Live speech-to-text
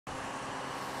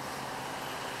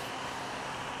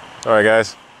All right,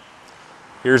 guys,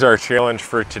 here's our challenge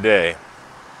for today.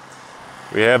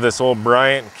 We have this old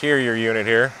Bryant carrier unit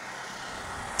here,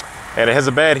 and it has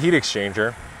a bad heat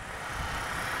exchanger.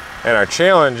 And our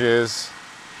challenge is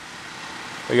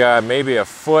we got maybe a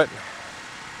foot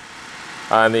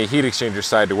on the heat exchanger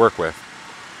side to work with.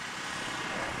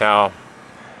 Now,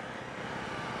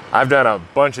 I've done a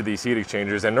bunch of these heat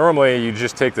exchangers, and normally you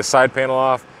just take the side panel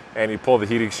off and you pull the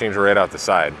heat exchanger right out the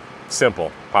side.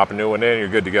 Simple. Pop a new one in, you're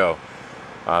good to go.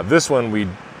 This one, we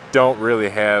don't really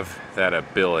have that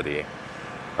ability.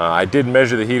 I did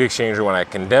measure the heat exchanger when I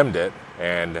condemned it,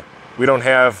 and we don't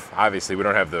have, obviously, we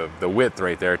don't have the width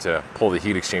right there to pull the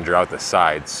heat exchanger out the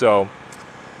side. So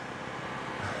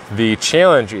the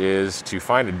challenge is to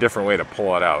find a different way to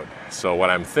pull it out. So what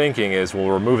I'm thinking is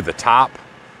we'll remove the top,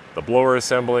 the blower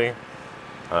assembly,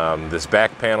 this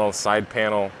back panel, side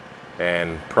panel,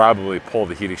 and probably pull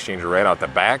the heat exchanger right out the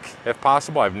back if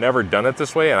possible. I've never done it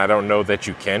this way, and I don't know that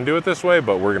you can do it this way,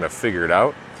 but we're gonna figure it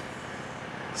out.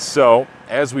 So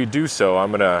as we do so,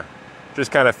 I'm gonna just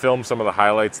kind of film some of the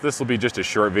highlights. This will be just a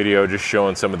short video just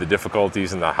showing some of the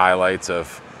difficulties and the highlights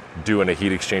of doing a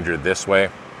heat exchanger this way.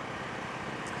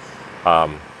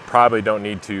 Probably don't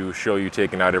need to show you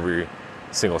taking out every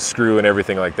single screw and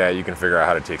everything like that. You can figure out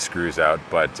how to take screws out,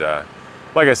 but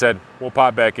like I said, we'll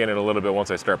pop back in a little bit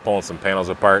once I start pulling some panels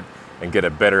apart and get a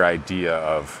better idea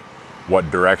of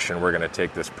what direction we're going to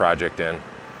take this project in.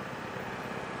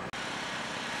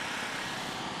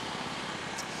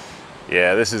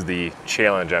 Yeah, this is the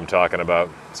challenge I'm talking about.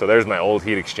 So there's my old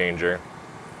heat exchanger.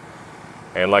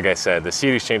 And like I said, this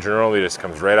heat exchanger normally just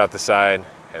comes right out the side,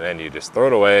 and then you just throw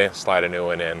it away, slide a new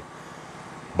one in.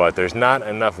 But there's not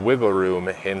enough wiggle room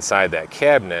inside that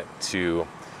cabinet to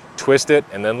twist it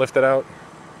and then lift it out.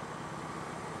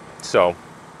 So,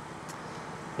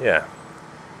 yeah,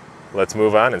 let's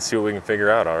move on and see what we can figure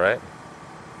out, all right?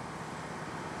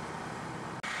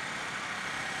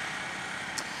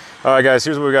 All right, guys,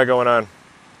 here's what we got going on.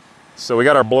 So we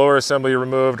got our blower assembly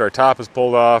removed, our top is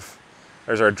pulled off,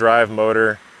 there's our drive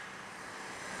motor.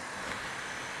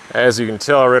 As you can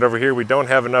tell right over here, we don't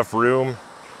have enough room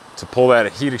to pull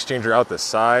that heat exchanger out the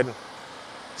side.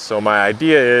 So my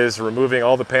idea is removing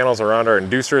all the panels around our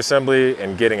inducer assembly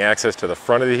and getting access to the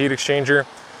front of the heat exchanger,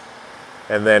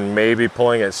 and then maybe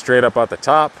pulling it straight up out the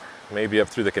top, maybe up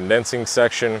through the condensing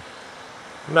section.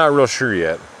 I'm not real sure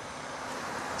yet.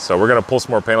 So we're gonna pull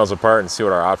some more panels apart and see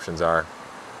what our options are.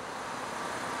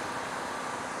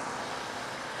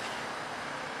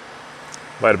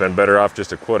 Might have been better off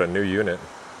just to quote a new unit.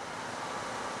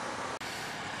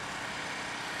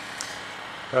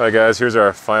 All right, guys, here's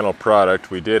our final product.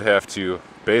 We did have to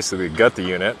basically gut the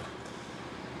unit,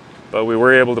 but we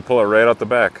were able to pull it right out the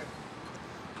back.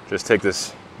 Just take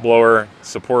this blower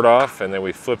support off, and then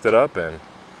we flipped it up and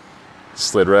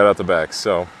slid right out the back.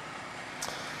 So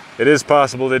it is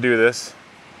possible to do this.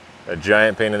 A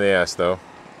giant pain in the ass, though.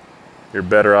 You're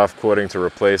better off quoting to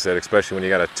replace it, especially when you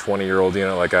got a 20-year-old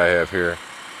unit like I have here.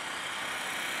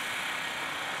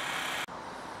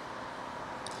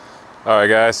 All right,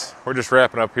 guys, we're just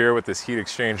wrapping up here with this heat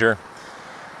exchanger.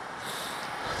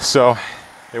 So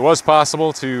it was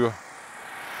possible to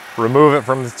remove it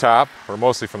from the top, or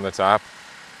mostly from the top,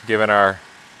 given our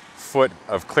foot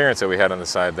of clearance that we had on the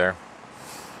side there.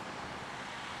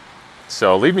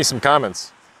 So leave me some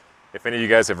comments if any of you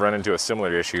guys have run into a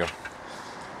similar issue.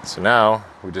 So now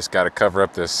we just got to cover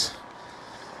up this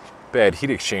bad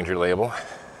heat exchanger label.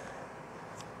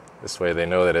 This way they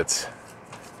know that it's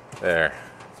there.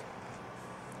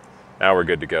 Now we're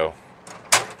good to go.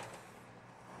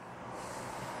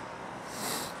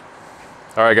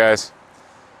 All right, guys.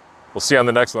 We'll see you on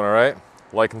the next one, all right?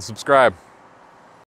 Like and subscribe.